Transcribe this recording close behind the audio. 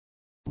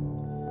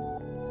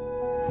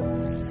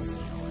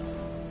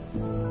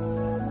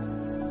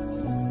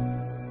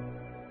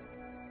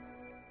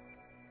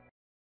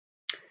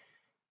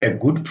A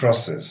good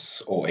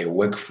process or a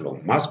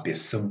workflow must be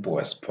as simple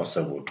as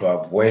possible to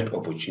avoid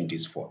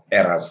opportunities for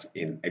errors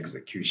in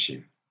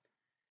execution.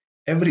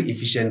 Every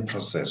efficient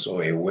process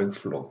or a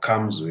workflow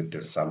comes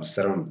with some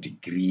certain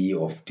degree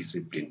of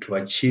discipline to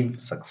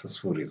achieve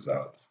successful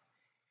results.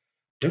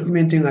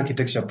 Documenting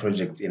architecture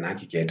projects in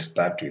Archicad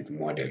start with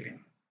modeling.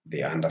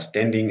 The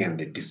understanding and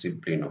the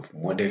discipline of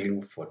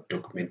modeling for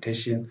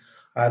documentation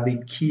are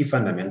the key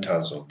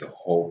fundamentals of the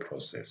whole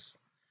process.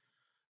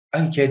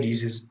 Archicad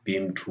uses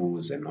BIM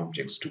tools and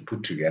objects to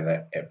put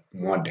together a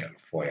model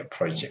for a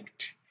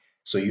project.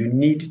 So you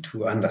need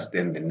to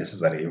understand the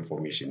necessary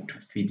information to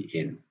feed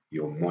in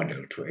your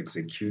model to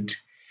execute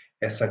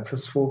a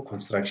successful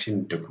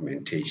construction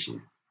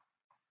documentation.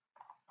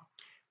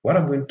 What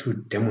I'm going to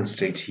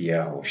demonstrate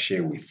here or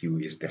share with you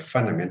is the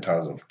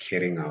fundamentals of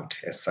carrying out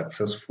a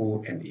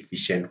successful and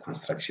efficient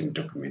construction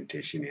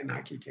documentation in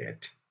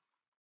Archicad.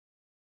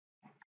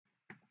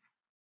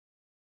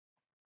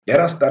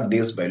 Let us start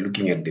this by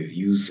looking at the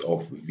views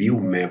of view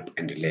map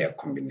and layer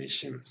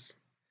combinations.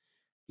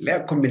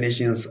 Layer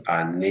combinations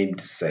are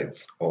named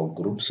sets or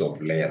groups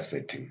of layer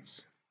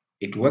settings.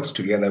 It works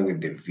together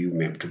with the view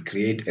map to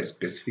create a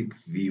specific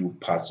view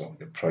parts of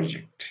the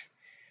project.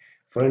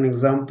 For an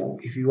example,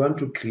 if you want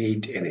to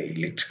create an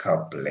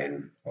electrical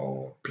plan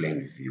or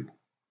plan view,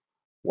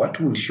 what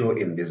will show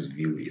in this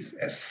view is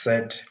a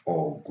set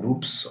or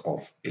groups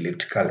of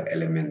electrical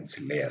elements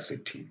layer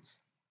settings.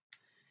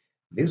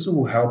 This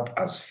will help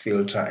us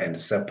filter and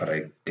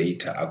separate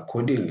data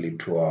accordingly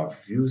to our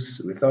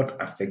views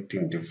without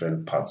affecting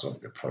different parts of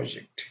the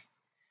project.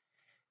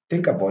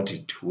 Think about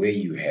it where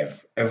you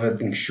have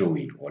everything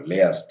showing or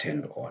layers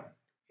turned on.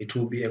 It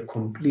will be a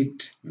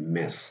complete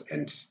mess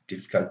and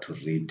difficult to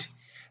read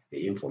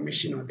the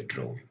information on the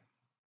drawing.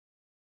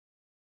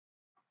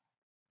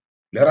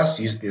 Let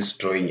us use this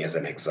drawing as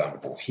an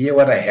example. Here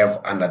what I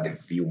have under the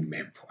view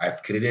map,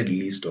 I've created a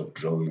list of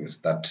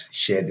drawings that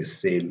share the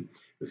same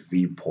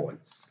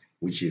viewports,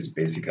 which is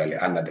basically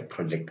under the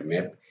project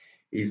map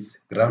is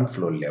ground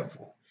floor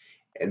level.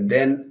 And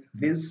then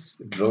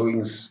these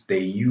drawings, they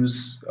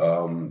use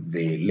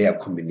the layer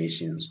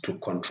combinations to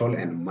control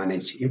and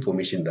manage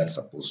information that's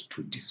supposed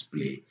to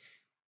display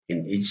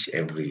in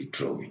every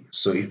drawing.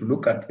 So if you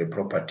look at the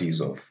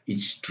properties of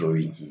each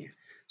drawing here,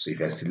 so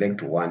if I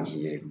select one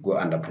here, if you go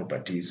under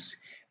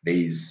properties, there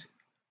is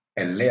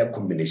a layer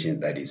combination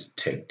that is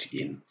tagged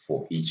in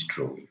for each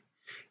drawing.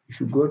 If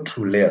you go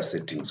to layer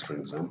settings, for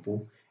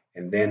example,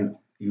 and then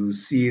you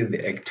see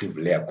the active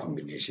layer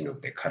combination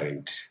of the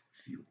current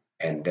view.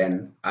 And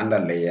then under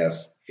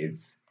layers,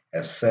 it's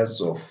a set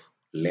of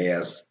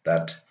layers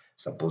that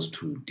supposed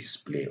to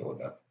display or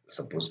that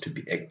supposed to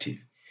be active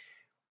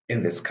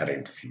in this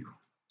current view.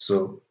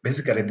 So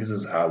basically, this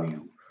is how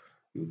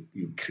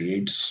you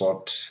create,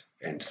 sort,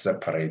 and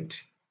separate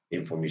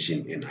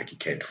information in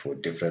Archicad for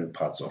different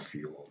parts of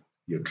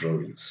your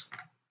drawings.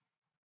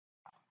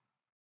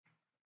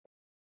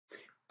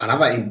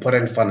 Another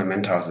important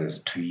fundamental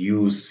is to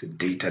use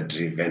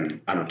data-driven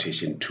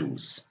annotation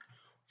tools.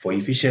 For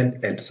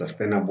efficient and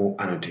sustainable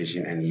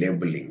annotation and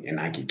labeling in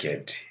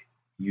Archicad,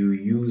 you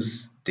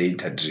use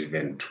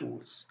data-driven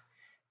tools.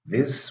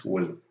 This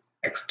will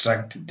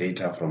extract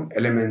data from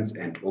elements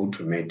and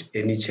automate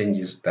any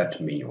changes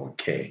that may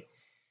occur.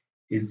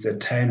 It's a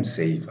time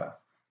saver.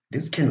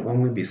 This can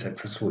only be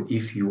successful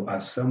if you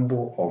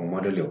assemble or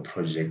model your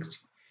project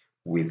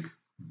with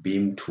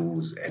BIM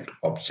tools and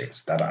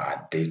objects that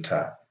are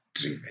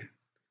data-driven.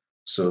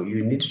 So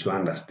you need to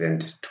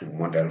understand to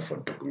model for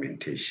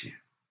documentation.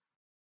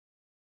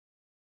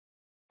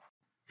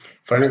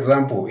 For an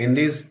example, in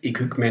this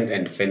equipment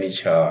and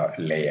furniture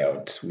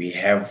layout, we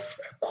have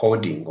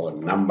coding or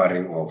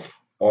numbering of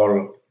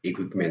all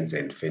equipments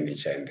and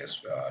furniture in this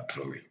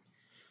drawing.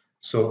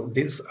 So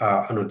these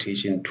are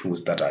annotation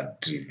tools that are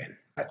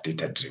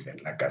data-driven,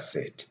 like I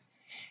said.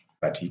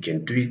 But you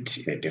can do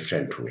it in a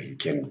different way. You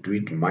can do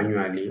it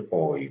manually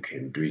or you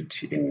can do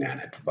it in an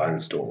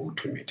advanced or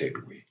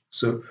automated way.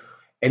 So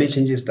any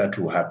changes that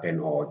will happen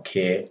or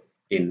occur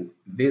in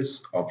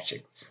these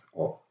objects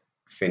or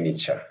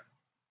furniture,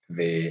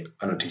 the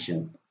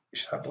annotation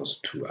is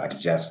supposed to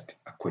adjust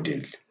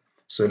accordingly.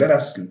 So let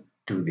us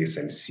do this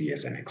and see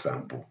as an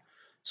example.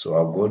 So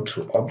I'll go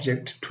to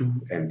Object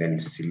 2 and then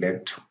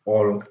select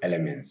all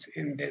elements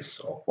in this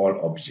or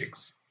all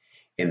objects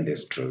in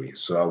this drawing.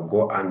 So I'll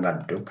go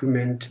under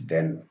Document,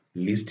 then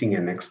Listing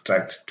and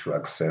Extract to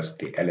access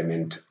the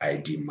Element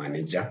ID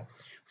Manager.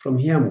 From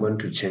here, I'm going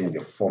to change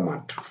the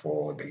format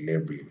for the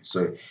labeling.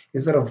 So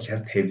instead of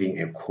just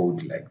having a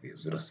code like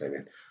this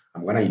 07,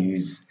 I'm going to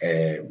use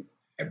a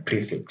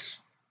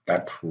prefix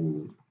that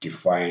will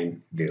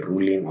define the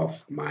ruling of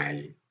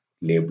my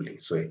labeling.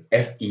 So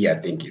FE, I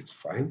think, is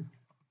fine.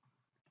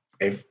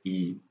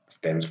 FE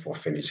stands for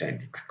furniture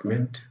and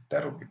equipment.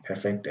 That will be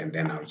perfect. And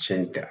then I'll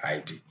change the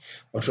ID.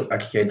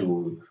 Archicad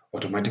will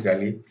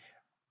automatically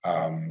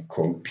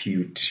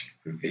compute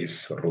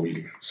this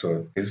ruling.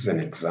 So this is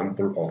an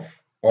example of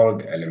all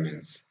the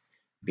elements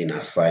being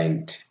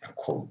assigned a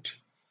code.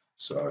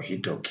 So I'll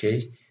hit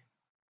OK.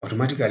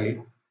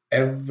 Automatically,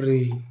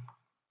 every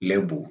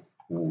label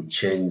will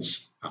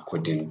change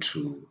according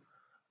to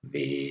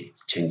the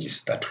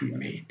changes that we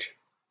made.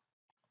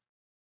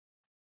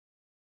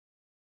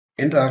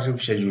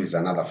 Interactive schedule is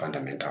another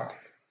fundamental.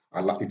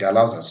 It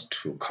allows us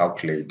to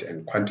calculate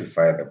and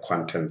quantify the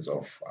contents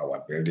of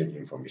our building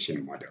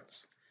information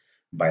models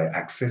by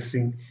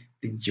accessing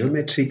the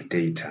geometric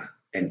data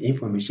and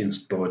information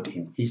stored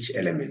in each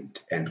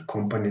element and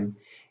component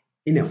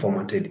in a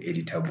formatted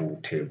editable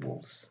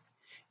tables.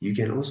 You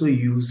can also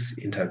use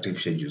interactive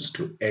schedules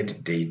to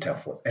add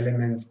data for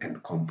elements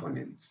and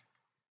components.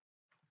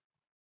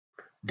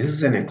 This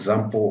is an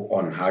example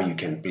on how you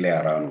can play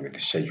around with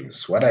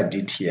schedules. What I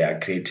did here,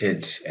 I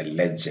created a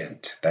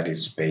legend that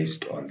is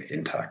based on the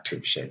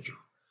interactive schedule.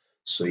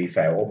 So if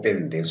I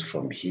open this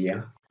from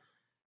here,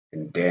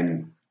 and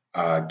then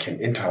can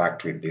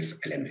interact with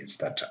these elements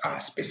that are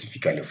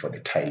specifically for the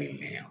tiling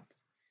layout.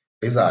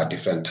 These are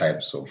different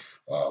types of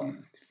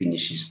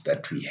finishes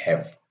that we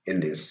have in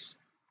this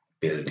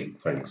building,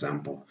 for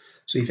example.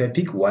 So if I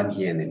pick one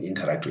here and then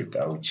interact with,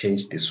 I'll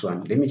change this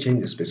one. Let me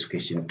change the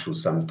specification to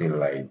something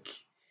like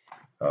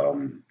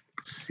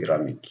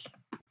ceramic.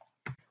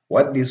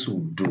 What this will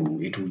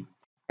do, it will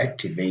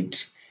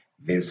activate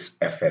this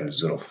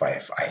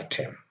FL05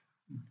 item.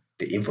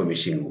 The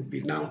information will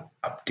be now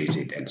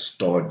updated and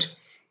stored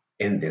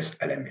in this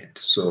element.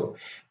 So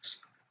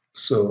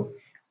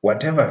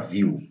whatever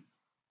view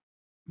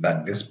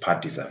that this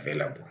part is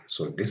available,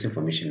 so this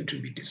information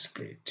to be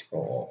displayed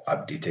or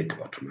updated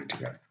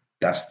automatically.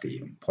 That's the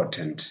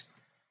important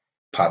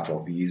part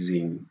of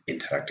using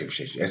interactive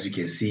schedule. As you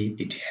can see,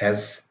 it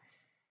has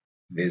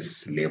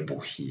this label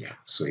here,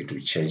 so it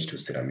will change to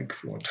ceramic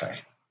floor tile.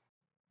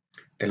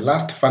 The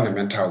last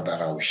fundamental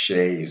that I'll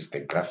share is the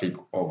graphic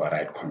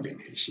override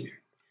combination.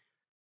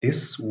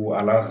 This will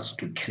allow us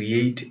to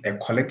create a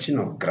collection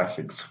of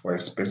graphics for a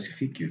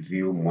specific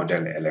view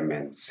model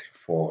elements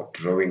for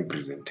drawing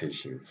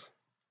presentations.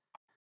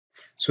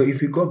 So if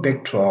we go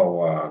back to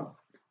our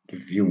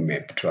view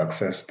map to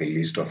access the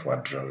list of our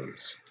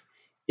drawings,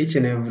 each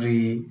and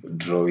every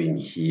drawing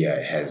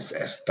here has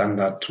a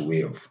standard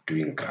way of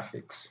doing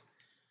graphics.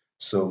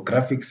 So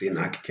graphics in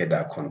Archicad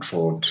are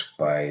controlled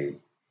by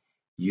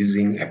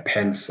using a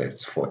pen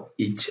sets for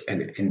each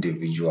and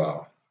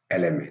individual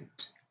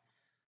element.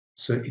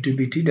 So it will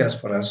be tedious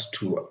for us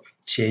to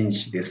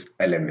change these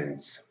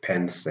elements,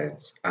 pen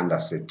sets, under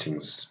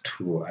settings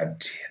to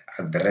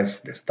address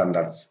the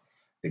standards,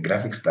 the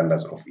graphic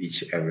standards of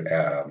each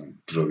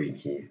drawing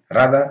here.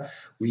 Rather,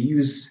 we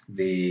use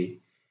the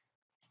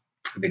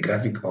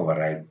graphic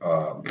override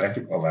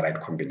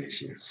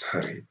combination,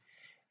 sorry.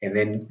 And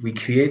then we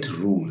create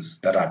rules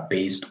that are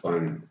based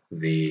on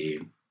the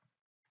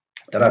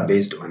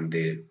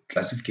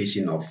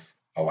classification of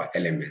our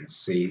elements.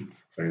 Say,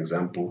 for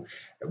example,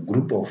 a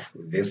group of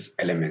these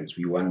elements,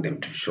 we want them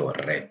to show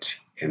red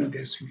in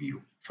this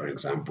view. For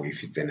example,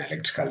 if it's an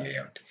electrical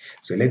layout.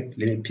 So let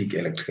me pick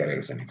electrical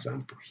as an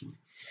example here.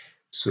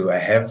 So I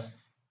have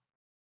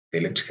the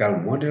electrical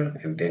model,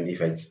 and then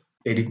if I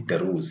edit the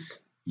rules,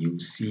 you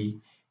see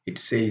it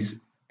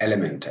says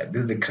element type.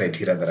 This is the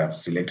criteria that I've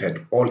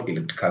selected all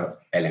electrical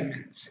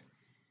elements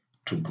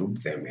to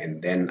group them,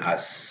 and then I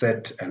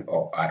set and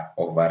I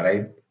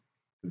override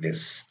the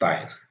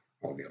style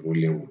or the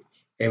ruling.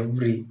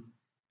 Every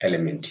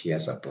element here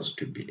is supposed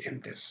to be in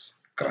this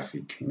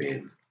graphic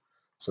main.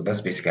 So that's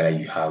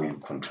basically how you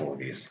control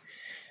this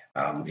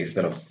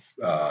instead of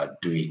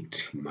do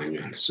it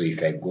manually. So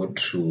if I go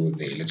to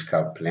the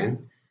electrical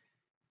plane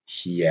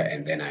here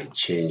and then I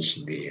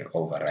change the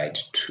override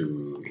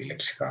to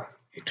electrical,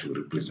 it will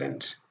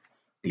represent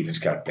the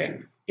electrical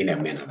plane in a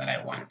manner that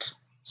I want.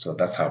 So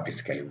that's how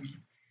basically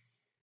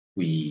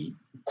we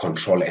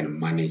control and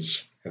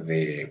manage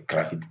the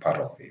graphic part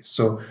of this.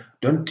 So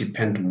don't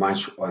depend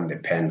much on the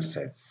pen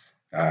sets.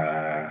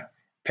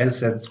 Pen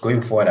sets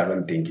going forward, I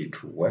don't think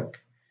it will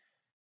work,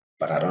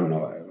 but I don't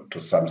know,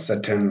 to some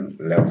certain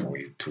level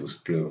it will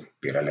still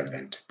be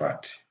relevant.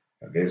 But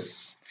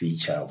this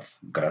feature of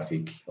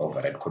graphic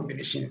override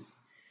combinations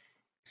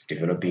is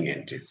developing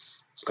and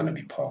it's going to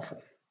be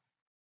powerful.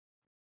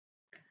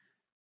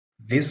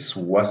 This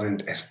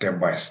wasn't a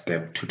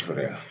step-by-step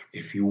tutorial.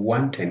 If you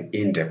want an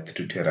in-depth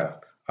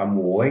tutorial, I'm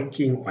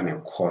working on a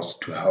course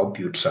to help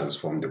you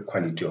transform the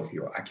quality of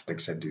your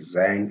architecture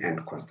design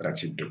and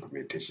construction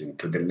documentation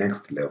to the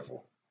next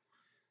level.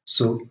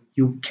 So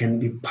you can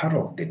be part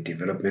of the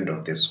development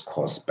of this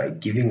course by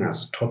giving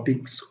us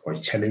topics or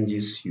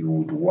challenges you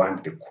would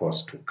want the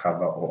course to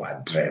cover or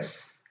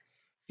address.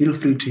 Feel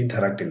free to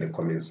interact in the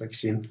comment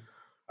section.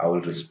 I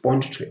will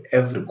respond to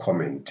every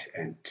comment,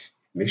 and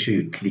make sure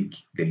you click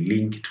the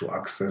link to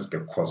access the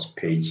course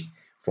page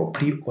for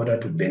pre-order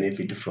to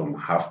benefit from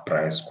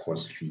half-price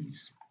course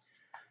fees.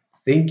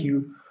 Thank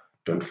you.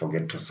 Don't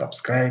forget to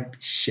subscribe,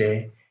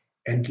 share,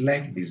 and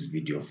like this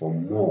video for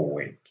more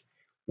work.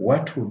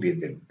 What will be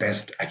the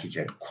best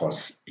Archicad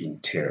course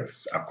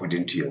entails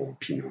according to your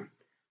opinion?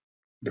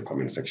 The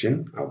comment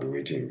section, I'll be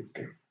waiting with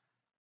them.